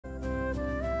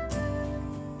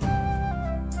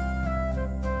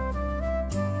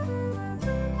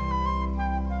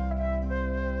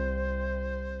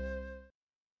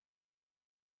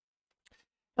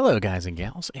Hello, guys and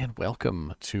gals, and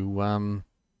welcome to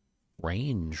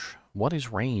range. What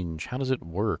is range? How does it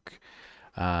work?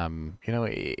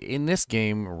 In this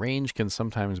game, range can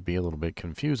sometimes be a little bit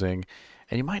confusing,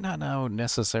 and you might not know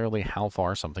necessarily how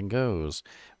far something goes.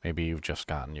 Maybe you've just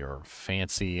gotten your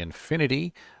fancy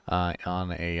Infinity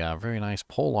on a very nice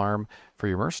pole arm for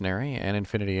your mercenary, and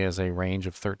Infinity has a range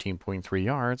of 13.3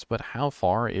 yards, but how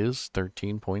far is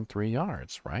 13.3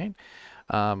 yards, right?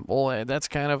 Well, that's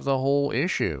kind of the whole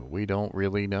issue. We don't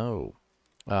really know.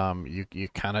 You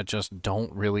kind of just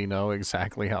don't really know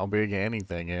exactly how big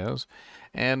anything is.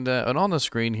 And on the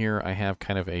screen here, I have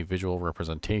kind of a visual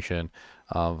representation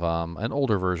of an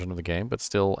older version of the game, but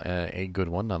still a good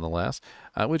one nonetheless,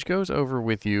 which goes over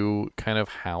with you kind of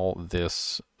how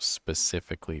this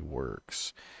specifically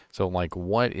works. So, like,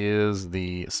 what is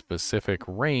the specific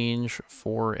range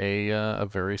for a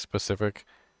very specific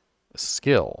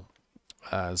skill?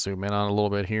 Zoom in on a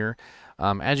little bit here.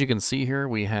 As you can see here,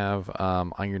 we have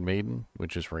Iron Maiden,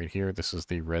 which is right here. This is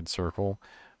the red circle.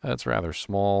 It's rather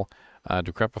small.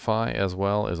 Decrepify as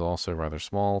well is also rather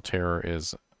small. Terror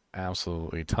is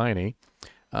absolutely tiny.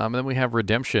 Then we have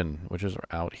Redemption, which is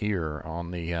out here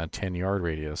on the 10-yard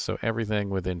radius. So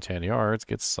everything within 10 yards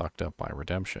gets sucked up by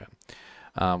Redemption.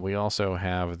 We also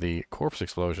have the Corpse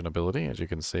Explosion ability, as you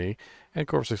can see. And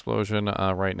Corpse Explosion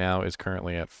right now is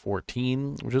currently at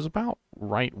 14, which is about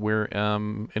right where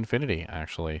Infinity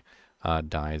actually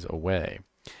dies away.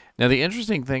 Now, the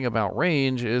interesting thing about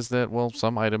range is that, well,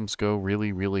 some items go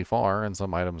really, really far, and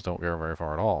some items don't go very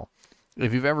far at all.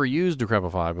 If you've ever used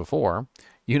Decrepify before,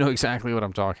 you know exactly what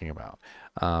I'm talking about.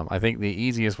 I think the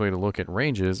easiest way to look at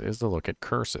ranges is to look at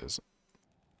curses.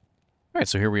 All right,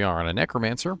 so here we are on a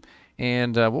Necromancer,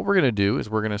 and what we're going to do is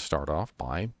we're going to start off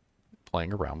by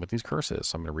playing around with these curses.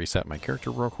 So I'm going to reset my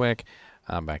character real quick,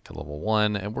 back to level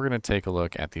 1, and we're going to take a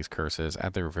look at these curses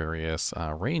at their various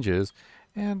ranges,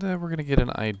 and we're going to get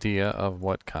an idea of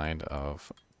what kind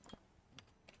of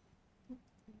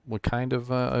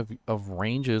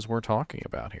ranges we're talking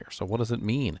about here. So what does it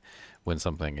mean when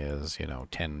something is,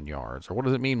 10 yards, or what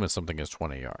does it mean when something is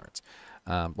 20 yards?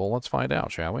 Well, let's find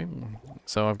out, shall we?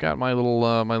 So I've got my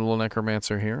little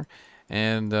Necromancer here,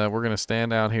 and we're gonna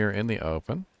stand out here in the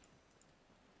open.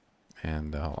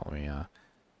 And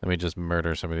let me just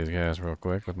murder some of these guys real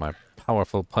quick with my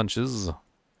powerful punches.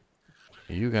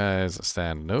 You guys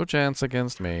stand no chance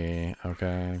against me,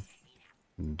 okay?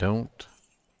 Don't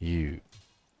you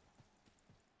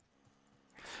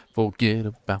forget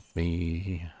about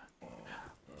me.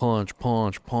 Punch,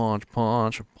 punch, punch,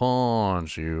 punch,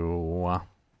 punch you.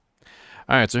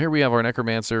 Alright, so here we have our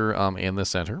Necromancer in the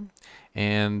center.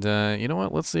 And you know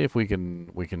what? Let's see if we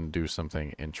can do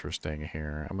something interesting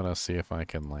here. I'm gonna see if I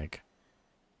can like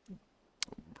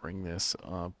bring this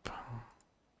up.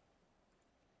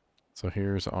 So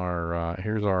here's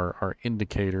our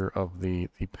indicator of the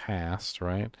past,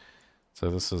 right? So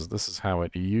this is how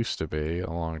it used to be a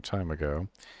long time ago.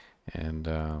 And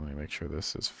let me make sure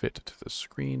this is fit to the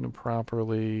screen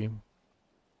properly.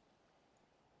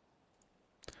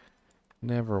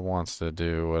 Never wants to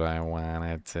do what I want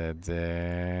it to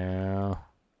do.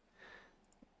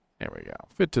 There we go.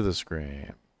 Fit to the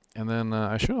screen. And then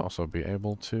I should also be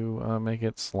able to make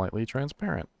it slightly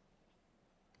transparent,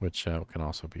 which can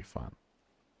also be fun.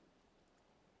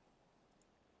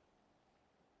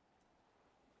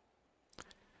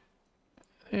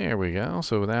 There we go.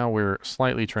 So now we're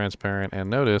slightly transparent, and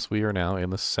notice we are now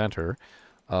in the center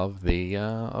of the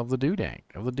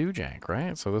doojank,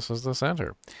 right? So this is the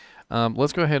center.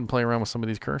 Let's go ahead and play around with some of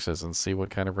these curses and see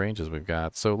what kind of ranges we've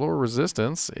got. So lower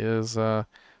resistance is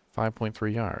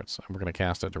 5.3 yards. And we're going to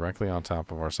cast it directly on top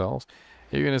of ourselves.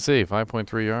 You're going to see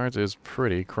 5.3 yards is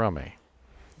pretty crummy.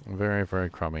 Very, very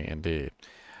crummy indeed.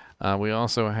 We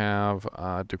also have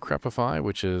Decrepify,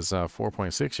 which is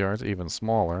 4.6 yards, even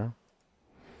smaller.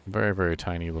 Very, very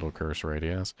tiny little curse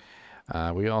radius.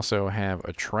 We also have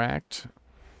Attract, a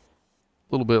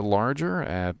little bit larger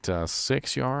at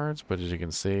 6 yards, but as you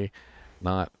can see,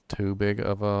 not too big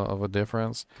of a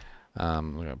difference.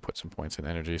 I'm going to put some points in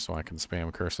energy so I can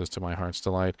spam curses to my heart's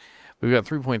delight. We've got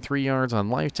 3.3 yards on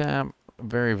life tap.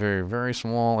 Very, very, very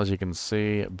small. As you can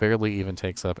see, barely even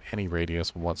takes up any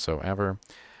radius whatsoever.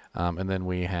 And then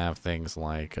we have things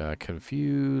like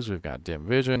Confuse. We've got Dim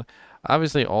Vision.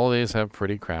 Obviously, all these have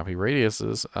pretty crappy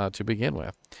radiuses to begin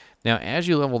with. Now, as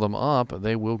you level them up,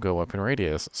 they will go up in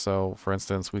radius. So, for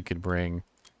instance, we could bring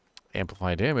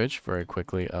Amplify Damage very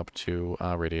quickly up to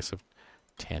a radius of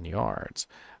 10 yards.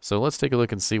 So let's take a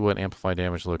look and see what Amplify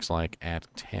Damage looks like at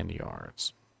 10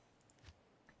 yards.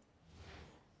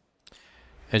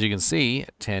 As you can see,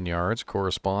 10 yards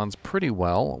corresponds pretty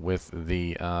well with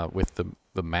the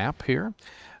map here.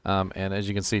 And as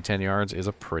you can see, 10 yards is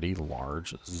a pretty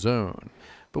large zone.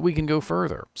 But we can go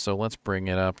further. So let's bring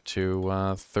it up to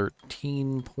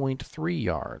 13.3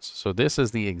 yards. So this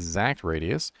is the exact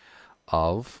radius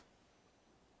of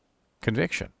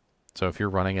conviction. So if you're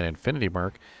running an infinity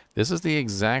mark, this is the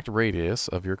exact radius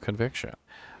of your conviction.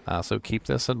 So keep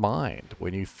this in mind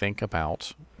when you think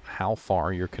about how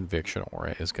far your conviction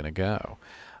aura is going to go.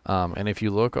 And if you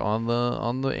look on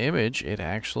the image, it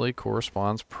actually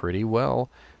corresponds pretty well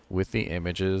with the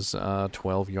image's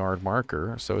 12-yard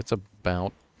marker. So it's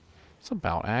about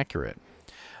accurate.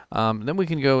 Then we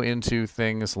can go into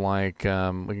things like we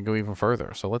can go even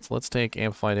further. So let's take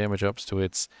amplify damage ups to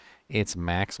its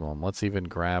maximum. Let's even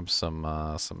grab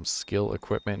some skill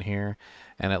equipment here.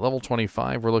 And at level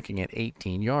 25, we're looking at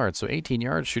 18 yards. So 18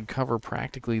 yards should cover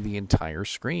practically the entire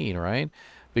screen, right?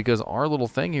 Because our little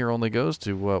thing here only goes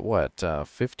to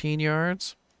 15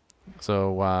 yards.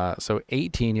 So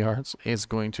 18 yards is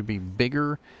going to be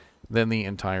bigger than the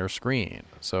entire screen.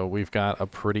 So we've got a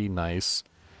pretty nice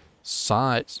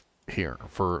size here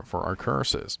for our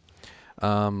curses.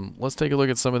 Let's take a look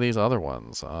at some of these other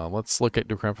ones. Let's look at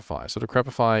Decrepify. So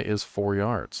Decrepify is 4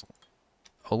 yards.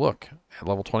 Oh, look, at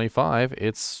level 25,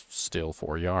 it's still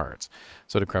 4 yards.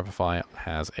 So Decrepify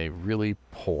has a really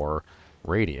poor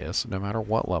radius, no matter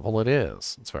what level it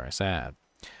is. It's very sad.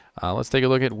 Let's take a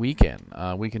look at Weaken.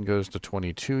 Weaken goes to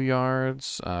 22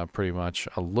 yards, pretty much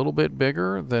a little bit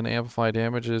bigger than Amplify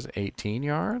Damage is 18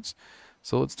 yards.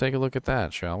 So let's take a look at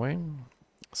that, shall we?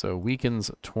 So Weaken's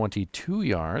 22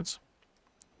 yards.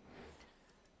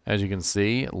 As you can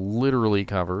see, literally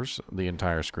covers the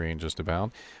entire screen just about.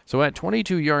 So at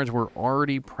 22 yards, we're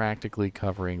already practically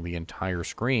covering the entire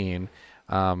screen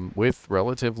with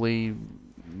relatively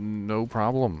no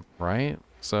problem, right?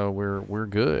 So we're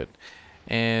good.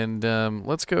 And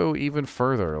let's go even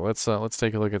further. Let's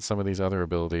take a look at some of these other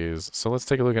abilities. So let's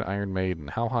take a look at Iron Maiden.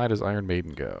 How high does Iron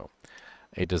Maiden go?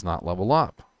 It does not level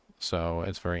up. So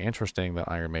it's very interesting that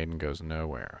Iron Maiden goes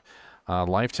nowhere.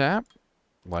 Life Tap.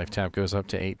 Life Tap goes up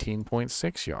to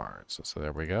 18.6 yards. So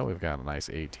there we go. We've got a nice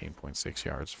 18.6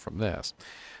 yards from this.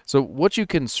 So what you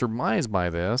can surmise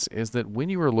by this is that when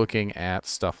you are looking at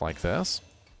stuff like this,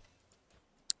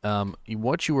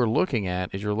 what you are looking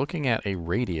at is you're looking at a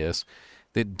radius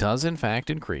that does in fact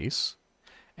increase.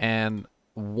 And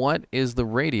what is the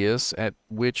radius at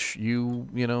which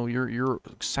you're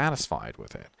satisfied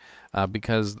with it?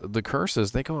 Because the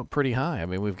curses, they go up pretty high. I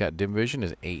mean, we've got Dim Vision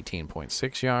is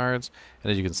 18.6 yards,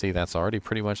 and as you can see, that's already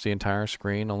pretty much the entire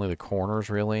screen, only the corners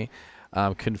really.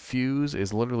 Confuse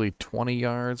is literally 20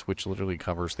 yards, which literally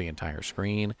covers the entire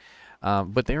screen.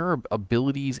 But there are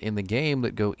abilities in the game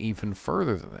that go even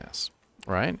further than this,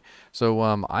 right?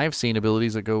 So I've seen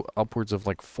abilities that go upwards of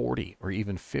like 40 or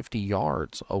even 50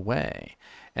 yards away.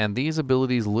 And these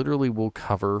abilities literally will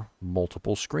cover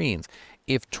multiple screens.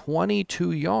 If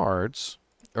 22 yards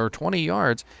or 20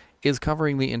 yards is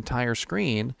covering the entire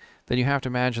screen, then you have to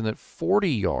imagine that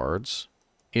 40 yards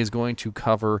is going to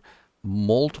cover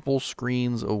multiple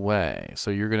screens away.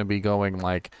 So you're going to be going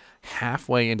like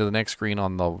halfway into the next screen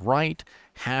on the right,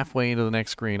 halfway into the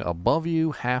next screen above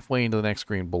you, halfway into the next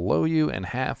screen below you, and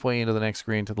halfway into the next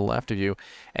screen to the left of you.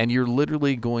 And you're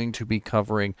literally going to be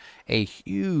covering a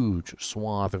huge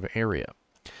swath of area.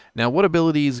 Now, what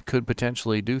abilities could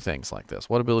potentially do things like this?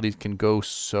 What abilities can go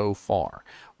so far?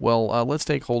 Well, let's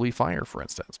take Holy Fire, for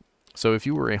instance. So if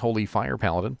you were a Holy Fire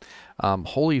Paladin,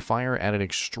 Holy Fire at an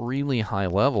extremely high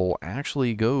level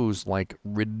actually goes like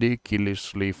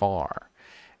ridiculously far.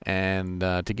 And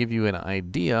to give you an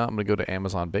idea, I'm going to go to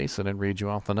Amazon Basin and read you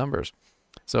off the numbers.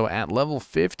 So at level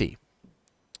 50,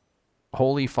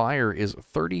 Holy Fire is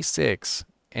 36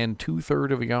 and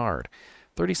 2/3 of a yard.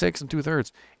 36 and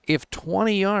 2/3. If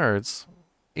 20 yards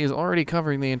is already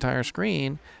covering the entire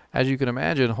screen, as you can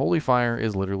imagine, Holy Fire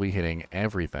is literally hitting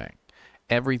everything.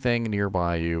 Everything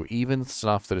nearby you, even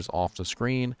stuff that is off the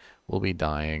screen, will be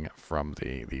dying from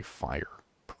the fire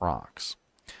procs.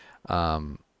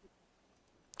 Now,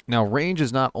 range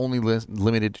is not only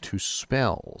limited to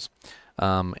spells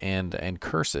and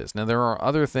curses. Now, there are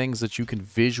other things that you can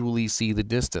visually see the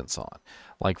distance on.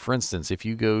 Like, for instance, if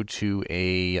you go to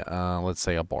a, let's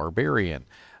say, a barbarian,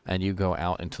 and you go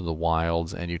out into the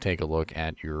wilds and you take a look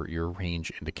at your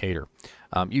range indicator,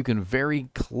 you can very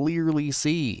clearly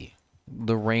see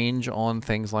the range on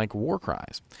things like war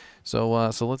cries.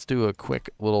 So let's do a quick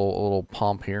little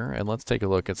pump here, and let's take a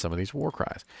look at some of these war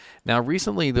cries. Now,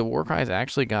 recently, the war cries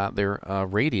actually got their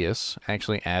radius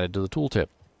actually added to the tooltip.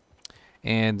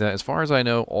 And as far as I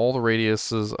know, all the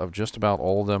radiuses of just about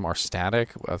all of them are static,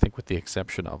 I think with the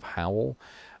exception of Howl.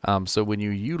 So when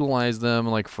you utilize them,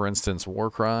 like for instance,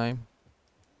 Warcry,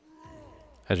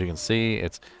 as you can see,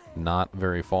 it's not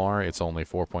very far. It's only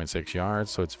 4.6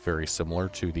 yards, so it's very similar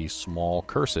to the small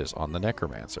curses on the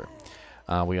Necromancer.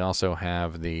 We also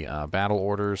have the Battle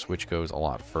Orders, which goes a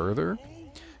lot further.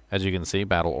 As you can see,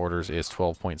 Battle Orders is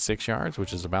 12.6 yards,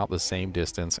 which is about the same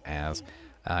distance as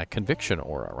Conviction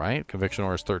Aura, right? Conviction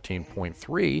Aura is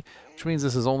 13.3, which means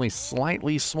this is only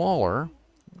slightly smaller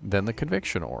than the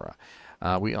Conviction Aura.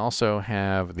 We also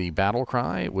have the Battle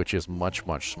Cry, which is much,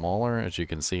 much smaller. As you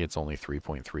can see, it's only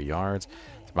 3.3 yards.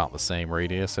 It's about the same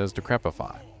radius as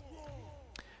Decrepify.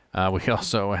 We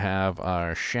also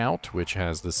have Shout, which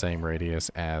has the same radius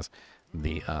as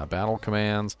the battle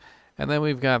commands. And then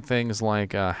we've got things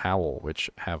like Howl, which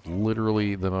have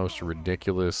literally the most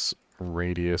ridiculous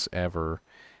radius ever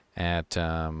at,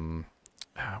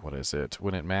 what is it?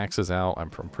 When it maxes out, I'm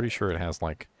pretty sure it has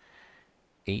like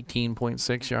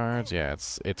 18.6 yards. Yeah,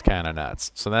 it's kind of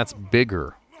nuts. So that's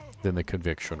bigger than the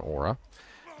Conviction Aura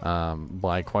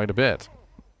by quite a bit.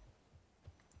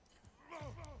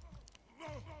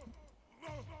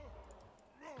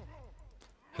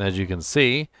 And as you can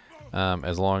see,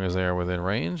 as long as they're within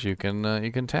range, you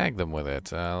can tag them with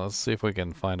it. Let's see if we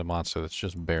can find a monster that's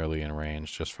just barely in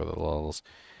range, just for the lulz,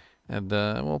 and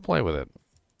we'll play with it.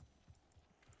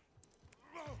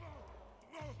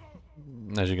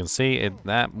 As you can see,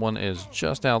 that one is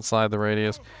just outside the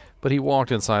radius, but he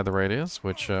walked inside the radius,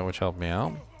 which helped me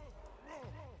out.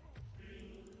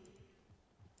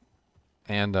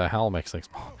 And Howl makes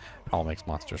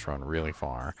monsters run really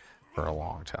far for a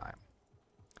long time.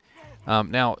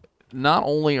 Now, not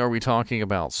only are we talking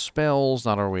about spells,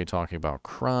 not are we talking about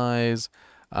cries,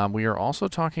 we are also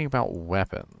talking about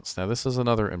weapons. Now, this is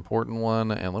another important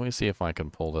one, and let me see if I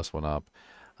can pull this one up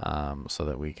so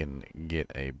that we can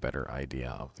get a better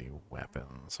idea of the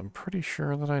weapons. I'm pretty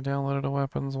sure that I downloaded a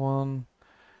weapons one.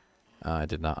 I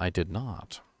did not. I did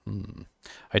download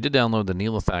the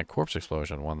Neelithak Corpse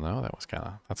Explosion one, though.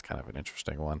 That's kind of an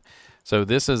interesting one. So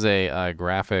this is a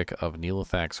graphic of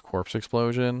Neelithak's Corpse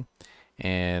Explosion.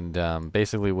 And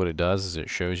basically what it does is it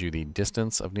shows you the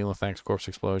distance of Neelithak's Corpse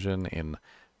Explosion in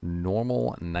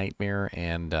normal, nightmare,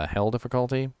 and hell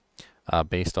difficulty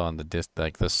based on the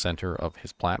center of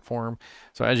his platform.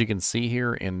 So as you can see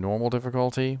here, in normal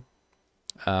difficulty,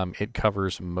 it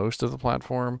covers most of the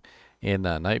platform. In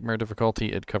nightmare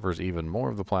difficulty, it covers even more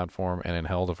of the platform, and in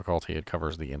hell difficulty, it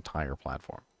covers the entire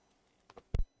platform.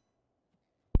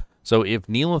 So if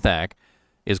Neelithak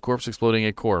is corpse exploding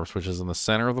a corpse, which is in the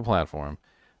center of the platform,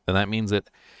 then that means that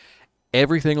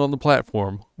everything on the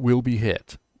platform will be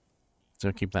hit.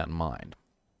 So keep that in mind.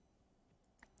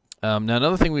 Now,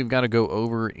 another thing we've got to go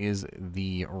over is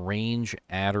the range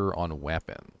adder on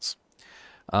weapons.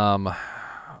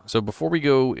 So before we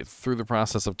go through the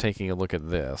process of taking a look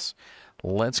at this,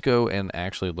 let's go and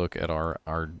actually look at our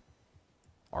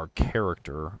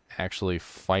character actually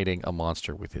fighting a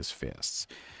monster with his fists.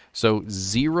 So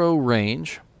 0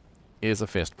 range is a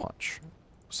fist punch.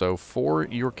 So for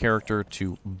your character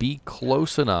to be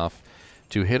close enough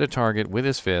to hit a target with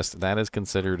his fist, that is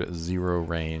considered 0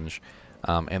 range.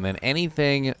 And then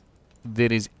anything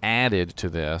that is added to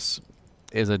this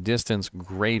is a distance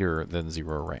greater than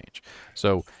 0 range.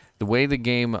 So the way the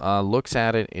game looks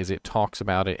at it is it talks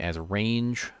about it as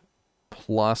range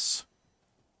plus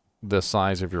the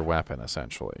size of your weapon,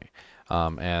 essentially.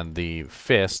 And the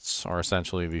fists are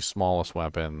essentially the smallest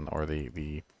weapon, or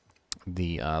the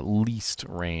least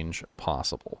range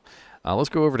possible. Let's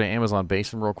go over to Amazon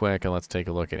Basin real quick, and let's take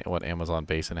a look at what Amazon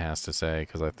Basin has to say,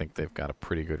 because I think they've got a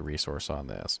pretty good resource on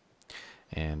this.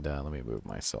 And let me move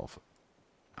myself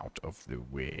out of the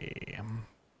way.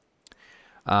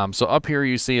 So up here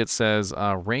you see it says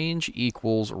range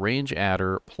equals range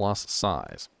adder plus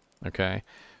size. Okay,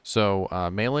 so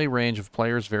melee range of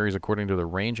players varies according to the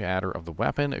range adder of the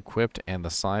weapon equipped and the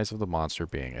size of the monster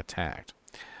being attacked.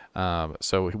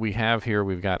 So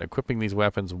we've got equipping these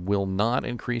weapons will not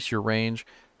increase your range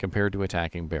compared to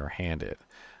attacking barehanded.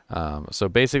 So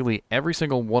basically every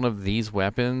single one of these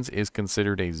weapons is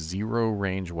considered a 0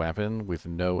 range weapon with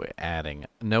no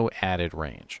added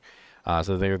range.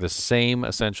 So they're the same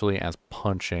essentially as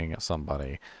punching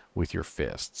somebody with your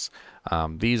fists.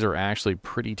 These are actually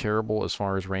pretty terrible as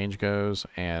far as range goes,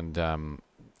 and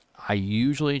I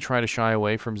usually try to shy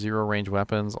away from 0 range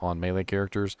weapons on melee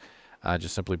characters,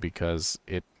 just simply because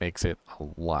it makes it a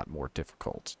lot more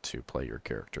difficult to play your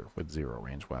character with 0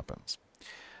 range weapons.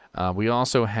 We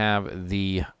also have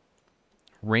the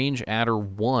range adder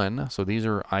 1, so these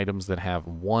are items that have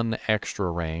 1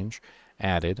 extra range,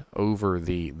 added over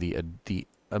the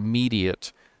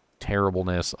immediate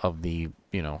terribleness of the,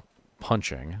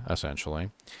 punching,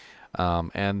 essentially.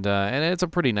 And it's a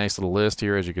pretty nice little list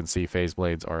here. As you can see, phase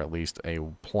blades are at least a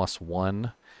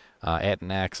 +1.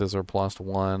 Eton axes are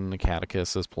 +1.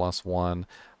 Catechus is +1.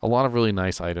 A lot of really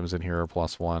nice items in here are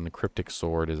 +1. Cryptic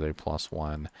sword is a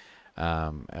 +1.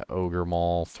 Ogre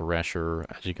maul, Thresher.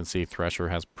 As you can see, Thresher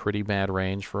has pretty bad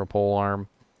range for a polearm.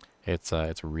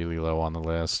 It's really low on the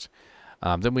list.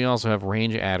 Then we also have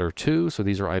range adder 2. So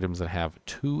these are items that have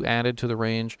 2 added to the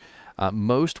range.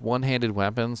 Most one-handed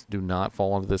weapons do not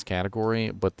fall into this category,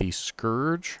 but the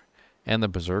Scourge and the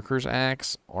Berserker's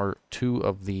Axe are 2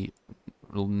 of the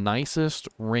nicest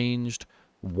ranged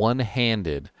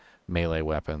one-handed melee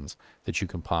weapons that you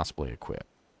can possibly equip.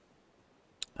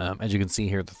 As you can see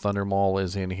here, the Thunder Maul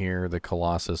is in here, the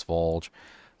Colossus Vulge,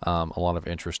 a lot of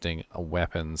interesting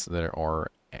weapons that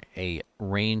are a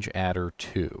range adder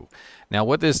 2. Now,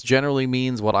 what this generally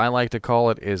means, what I like to call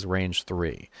it, is range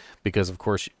 3, because of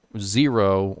course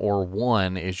 0 or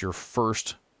 1 is your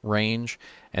first range,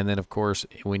 and then of course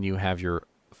when you have your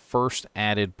first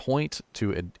added point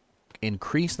to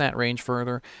increase that range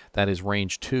further, that is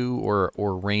range 2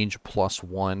 or range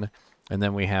 +1, and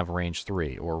then we have range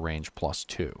 3 or range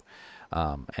 +2.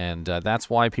 That's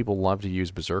why people love to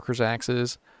use Berserker's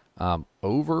Axes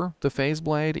over the Phase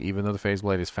Blade, even though the Phase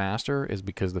Blade is faster, is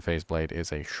because the Phase Blade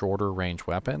is a shorter range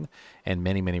weapon, and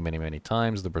many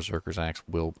times the Berserker's Axe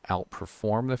will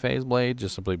outperform the Phase Blade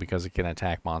just simply because it can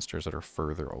attack monsters that are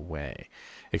further away.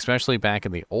 Especially back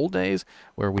in the old days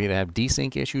where we'd have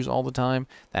desync issues all the time,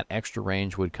 that extra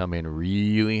range would come in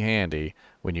really handy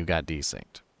when you got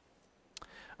desynced.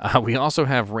 We also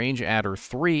have Range Adder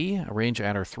 3. Range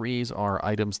Adder 3s are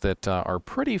items that are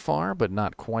pretty far, but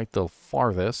not quite the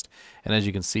farthest. And as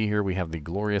you can see here, we have the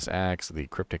Glorious Axe, the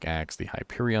Cryptic Axe, the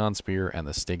Hyperion Spear, and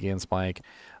the Stygian Spike.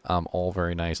 All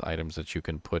very nice items that you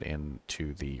can put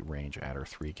into the Range Adder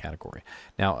 3 category.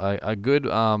 Now, a good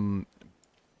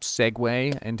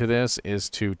segue into this is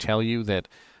to tell you that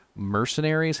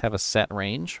mercenaries have a set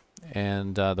range,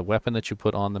 and the weapon that you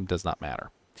put on them does not matter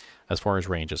as far as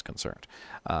range is concerned.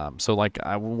 So like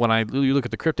when you look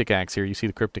at the Cryptic Axe here, you see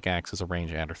the Cryptic Axe is a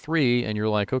range adder 3, and you're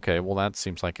like, okay, well that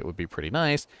seems like it would be pretty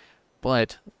nice,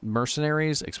 but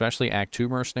mercenaries, especially Act 2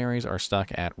 mercenaries, are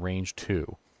stuck at range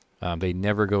 2. They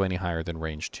never go any higher than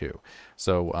range 2.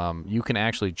 So you can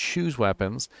actually choose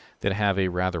weapons that have a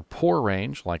rather poor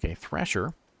range, like a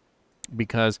Thresher,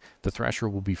 because the Thresher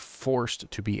will be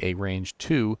forced to be a range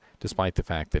 2, despite the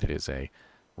fact that it is a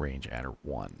range adder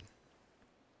 1.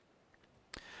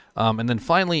 And then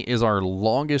finally is our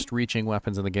longest reaching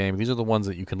weapons in the game. These are the ones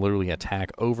that you can literally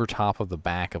attack over top of the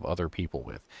back of other people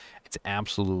with. It's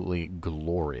absolutely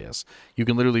glorious. You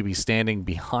can literally be standing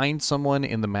behind someone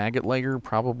in the maggot layer,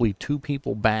 probably 2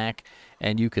 people back,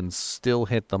 and you can still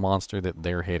hit the monster that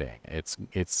they're hitting. It's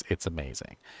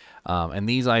amazing. And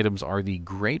these items are the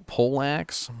Great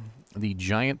Poleaxe, the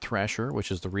Giant Thresher,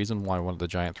 which is the reason why one of the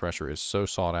Giant Thresher is so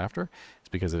sought after. It's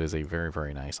because it is a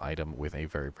very nice item with a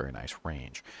very nice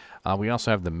range. We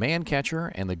also have the Man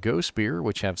Catcher and the Ghost Spear,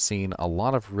 which have seen a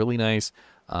lot of really nice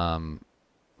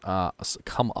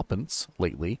comeuppance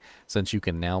lately, since you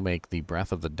can now make the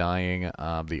Breath of the Dying,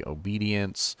 the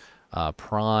Obedience,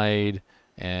 Pride,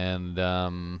 and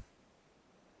I'm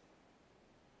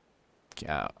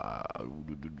trying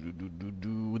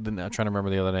to remember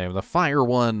the other name. The Fire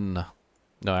one.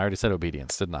 No, I already said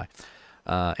Obedience, didn't I?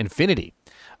 Infinity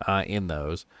in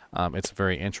those. It's a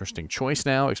very interesting choice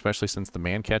now, especially since the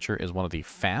Man Catcher is one of the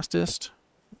fastest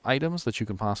items that you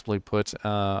can possibly put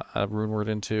a rune word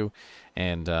into,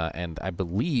 and I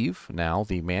believe now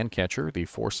the Man Catcher, the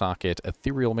 4-socket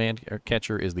Ethereal Man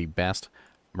Catcher, is the best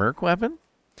merc weapon.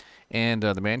 And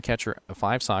the Man Catcher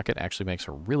 5-socket actually makes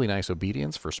a really nice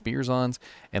Obedience for Spearzons,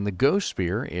 and the Ghost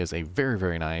Spear is a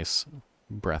very nice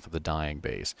Breath of the Dying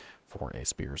base for a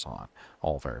Spearzon.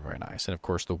 All very nice. And of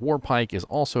course the War Pike is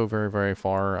also very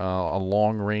far, a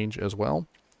long range as well.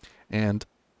 And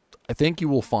I think you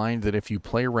will find that if you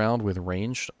play around with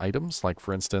ranged items, like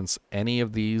for instance any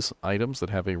of these items that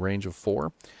have a range of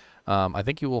 4, I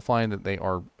think you will find that they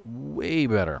are way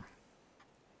better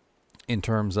in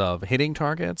terms of hitting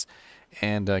targets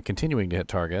and continuing to hit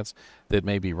targets that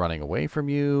may be running away from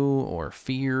you or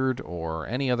feared or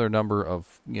any other number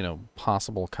of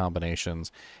possible combinations.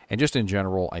 And just in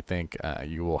general, I think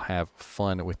you will have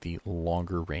fun with the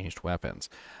longer ranged weapons,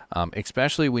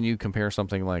 especially when you compare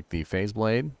something like the Phase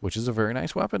Blade, which is a very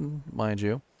nice weapon, mind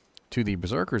you, to the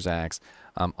Berserker's Axe.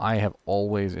 I have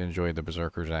always enjoyed the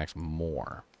Berserker's Axe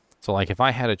more So, like, if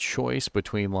I had a choice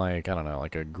between, like, I don't know,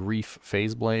 like a Grief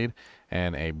Phase Blade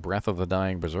and a Breath of the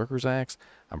Dying Berserker's Axe,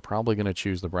 I'm probably going to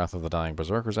choose the Breath of the Dying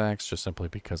Berserker's Axe just simply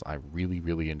because I really,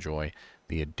 really enjoy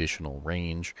the additional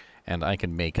range, and I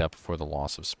can make up for the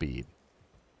loss of speed.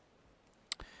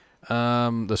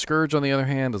 The Scourge, on the other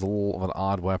hand, is a little of an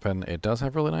odd weapon. It does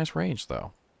have really nice range,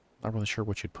 though. Not really sure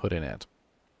what you'd put in it.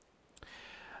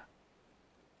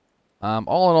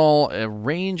 All in all,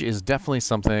 range is definitely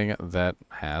something that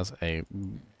has a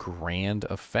grand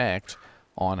effect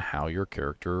on how your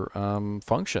character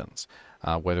functions.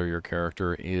 Whether your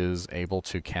character is able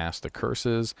to cast the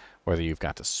curses, whether you've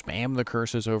got to spam the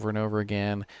curses over and over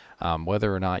again,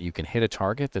 whether or not you can hit a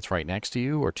target that's right next to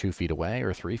you or 2 feet away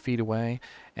or 3 feet away.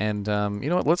 And you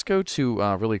know what, let's go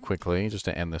to, really quickly, just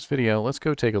to end this video, let's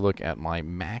go take a look at my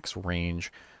max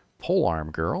range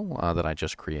polearm girl that I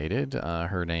just created.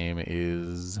 Her name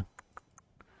is, I'm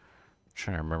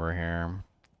trying to remember here,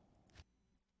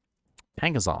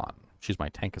 Tankazon. She's my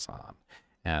Tankazon.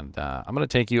 And I'm going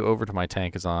to take you over to my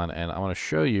Tankazon, and I want to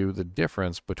show you the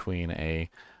difference between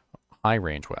a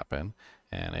high-range weapon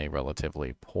and a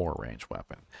relatively poor-range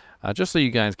weapon. Just so you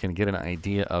guys can get an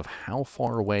idea of how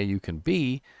far away you can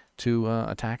be to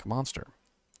attack a monster.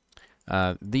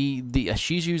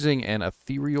 She's using an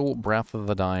ethereal Breath of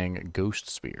the Dying Ghost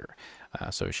Spear,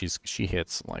 so she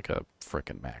hits like a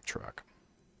frickin' Mack truck.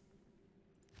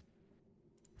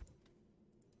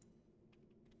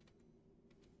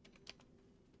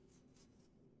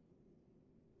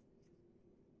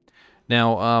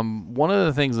 Now, one of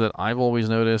the things that I've always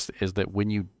noticed is that when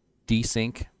you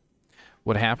desync,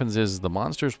 what happens is the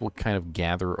monsters will kind of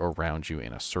gather around you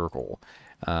in a circle.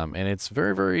 And it's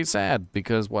very, very sad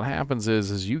because what happens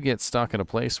is you get stuck in a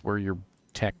place where you're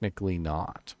technically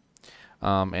not.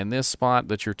 And this spot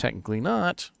that you're technically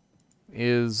not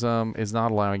is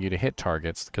not allowing you to hit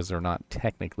targets because they're not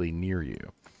technically near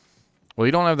you. Well,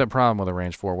 you don't have that problem with a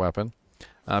range 4 weapon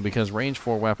because range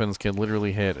 4 weapons can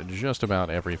literally hit just about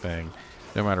everything,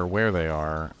 no matter where they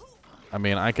are. I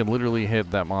mean, I could literally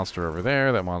hit that monster over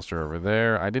there, that monster over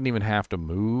there. I didn't even have to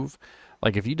move.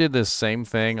 Like, if you did this same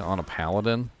thing on a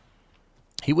paladin,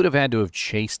 he would have had to have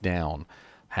chased down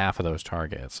half of those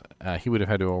targets. He would have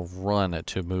had to have run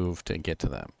to move to get to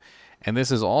them. And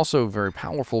this is also very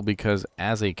powerful because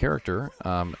as a character,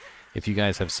 if you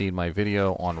guys have seen my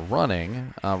video on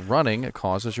running, running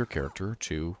causes your character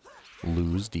to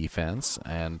lose defense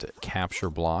and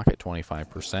capture block at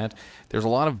 25%. There's a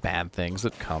lot of bad things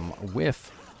that come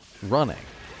with running.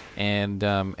 And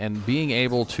being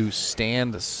able to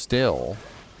stand still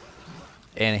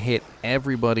and hit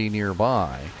everybody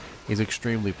nearby is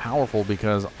extremely powerful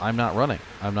because I'm not running.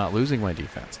 I'm not losing my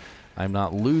defense. I'm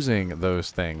not losing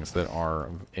those things that are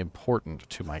important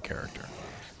to my character.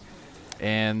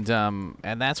 And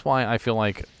that's why I feel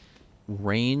like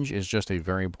range is just a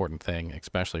very important thing,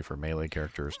 especially for melee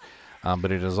characters.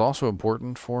 But it is also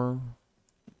important for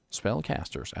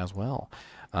spellcasters as well.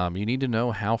 You need to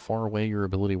know how far away your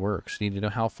ability works. You need to know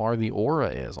how far the aura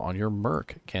is on your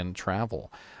merc can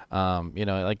travel. You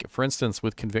know, like, for instance,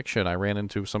 with Conviction, I ran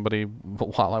into somebody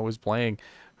while I was playing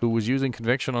who was using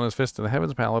Conviction on his Fist of the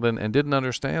Heavens Paladin and didn't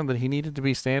understand that he needed to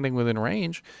be standing within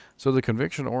range so the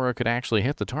Conviction aura could actually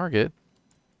hit the target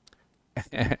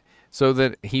so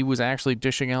that he was actually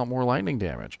dishing out more lightning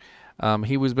damage.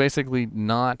 He was basically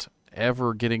not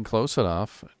ever getting close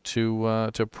enough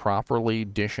to properly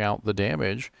dish out the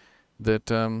damage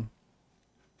that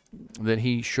that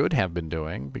he should have been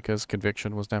doing because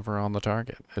Conviction was never on the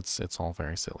target. It's all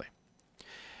very silly.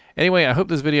 Anyway, I hope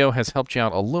this video has helped you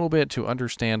out a little bit to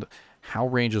understand how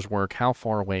ranges work, how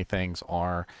far away things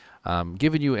are,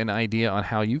 giving you an idea on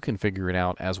how you can figure it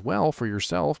out as well for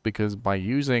yourself, because by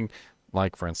using,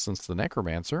 like, for instance, the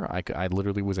Necromancer, I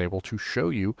literally was able to show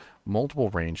you multiple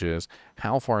ranges,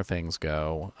 how far things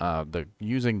go.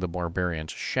 Using the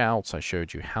Barbarian's Shouts, I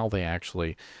showed you how they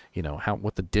actually, you know,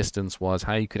 what the distance was,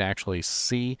 how you could actually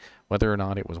see whether or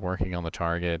not it was working on the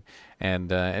target. And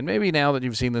maybe now that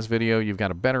you've seen this video, you've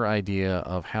got a better idea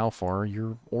of how far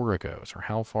your aura goes, or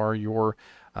how far your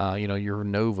you know, your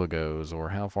Nova goes, or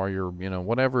how far your, you know,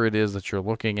 whatever it is that you're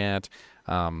looking at.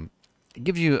 It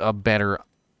gives you a better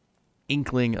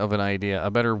inkling of an idea,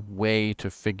 a better way to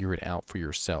figure it out for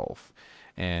yourself.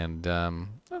 And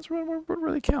that's what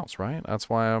really counts, right? That's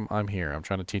why I'm here. I'm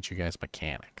trying to teach you guys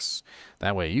mechanics.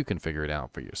 That way you can figure it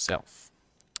out for yourself.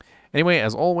 Anyway,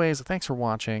 as always, thanks for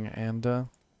watching, and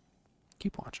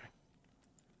keep watching.